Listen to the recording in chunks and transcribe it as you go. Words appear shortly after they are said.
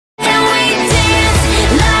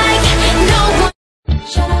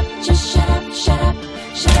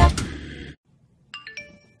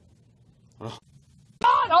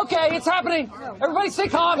Okay, it's happening. Everybody stay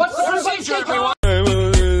calm. What's the procedure, everyone?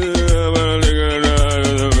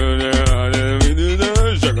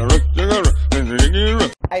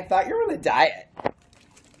 I thought you were on a diet.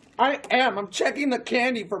 I am. I'm checking the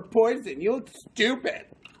candy for poison. You look stupid.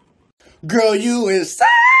 Girl, you is so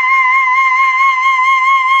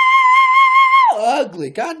ugly.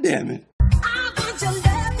 God damn it.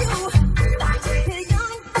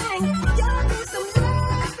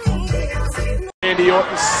 Andy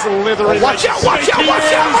Orton slithering. Watch out! Watch out!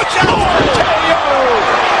 Watch out! Watch out!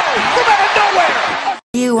 From out of nowhere!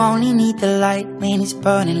 You only need the light when it's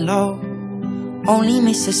burning low. Only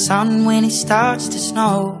miss the sun when it starts to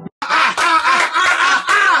snow.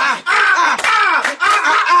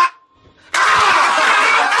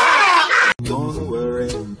 Don't worry.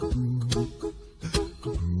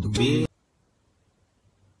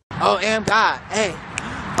 OMGod, hey,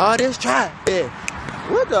 all this traffic.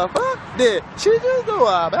 What the fuck did she just do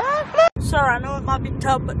a backflip? Sir, I know it might be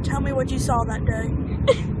tough, but tell me what you saw that day.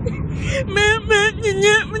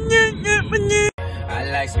 I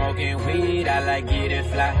like smoking weed, I like getting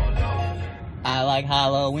fly. I like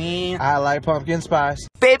Halloween. I like pumpkin spice.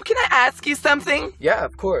 Babe, can I ask you something? Yeah,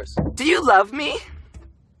 of course. Do you love me?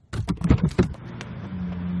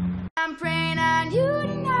 I'm praying on you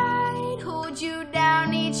tonight, hold you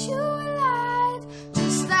down, eat you alive,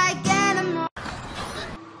 just like animals.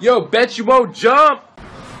 Yo, bet you won't jump.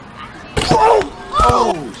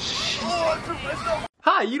 Oh, shit.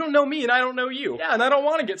 Hi, you don't know me and I don't know you. Yeah, and I don't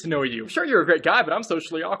want to get to know you. Sure, you're a great guy, but I'm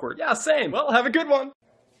socially awkward. Yeah, same. Well, have a good one.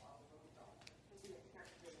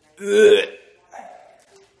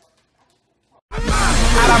 Out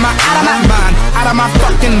of my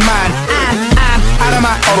fucking mind. Out of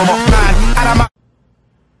my.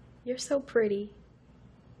 You're so pretty.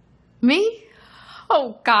 Me?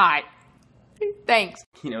 Oh, God. Thanks.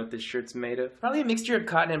 You know what this shirt's made of? Probably a mixture of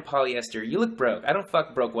cotton and polyester. You look broke. I don't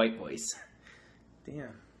fuck broke white boys.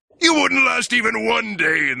 Damn. You wouldn't last even one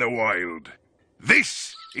day in the wild.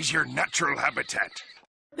 This is your natural habitat.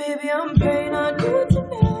 Baby, I'm praying on you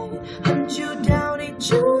tonight, hunt you down, eat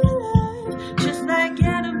you alive, just like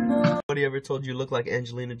animals. Nobody ever told you look like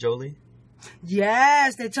Angelina Jolie?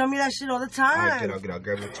 Yes, they tell me that shit all the time. Alright, get out,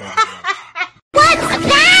 grab your child. What's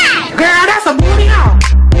that? Girl, that's a booty hole.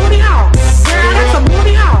 Booty hole. Girl, that's a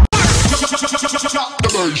booty hole.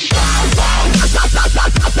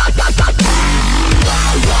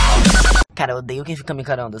 Cara, eu odeio quem fica me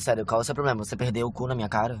encarando, sério. Qual é o seu problema? Você perdeu o cu na minha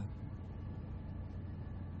cara?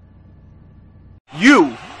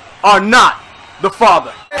 You are not the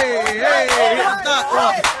father.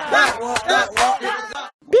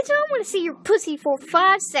 Bitch, I don't want to see your pussy for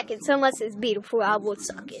 5 seconds unless it's beautiful. I will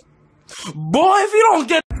suck it. Boy, if you don't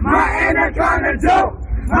get my anaconda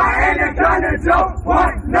don't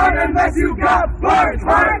want none unless you got birds,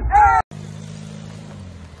 right?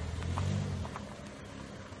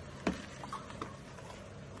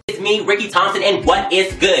 It's me, Ricky Thompson, and what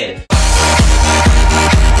is good?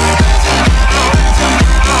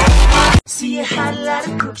 See, you had a lot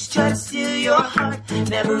of crooks try to steal your heart.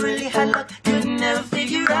 Never really had luck, could never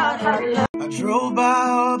figure out how to love. I drove by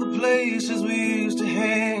all the places we used to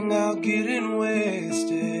hang out, getting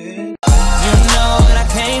wasted. You know what I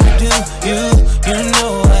came to do. You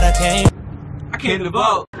know what I came. I came to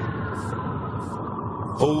vote.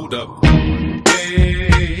 Hold up.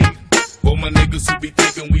 Hey, for my niggas who be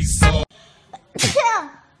thinking we saw.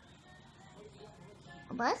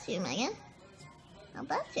 Oh, bless you, Megan. Oh,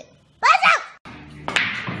 bless you. Bless you!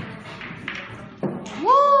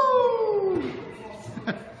 Woo!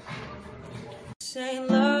 Say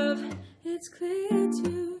love, it's clear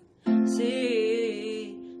to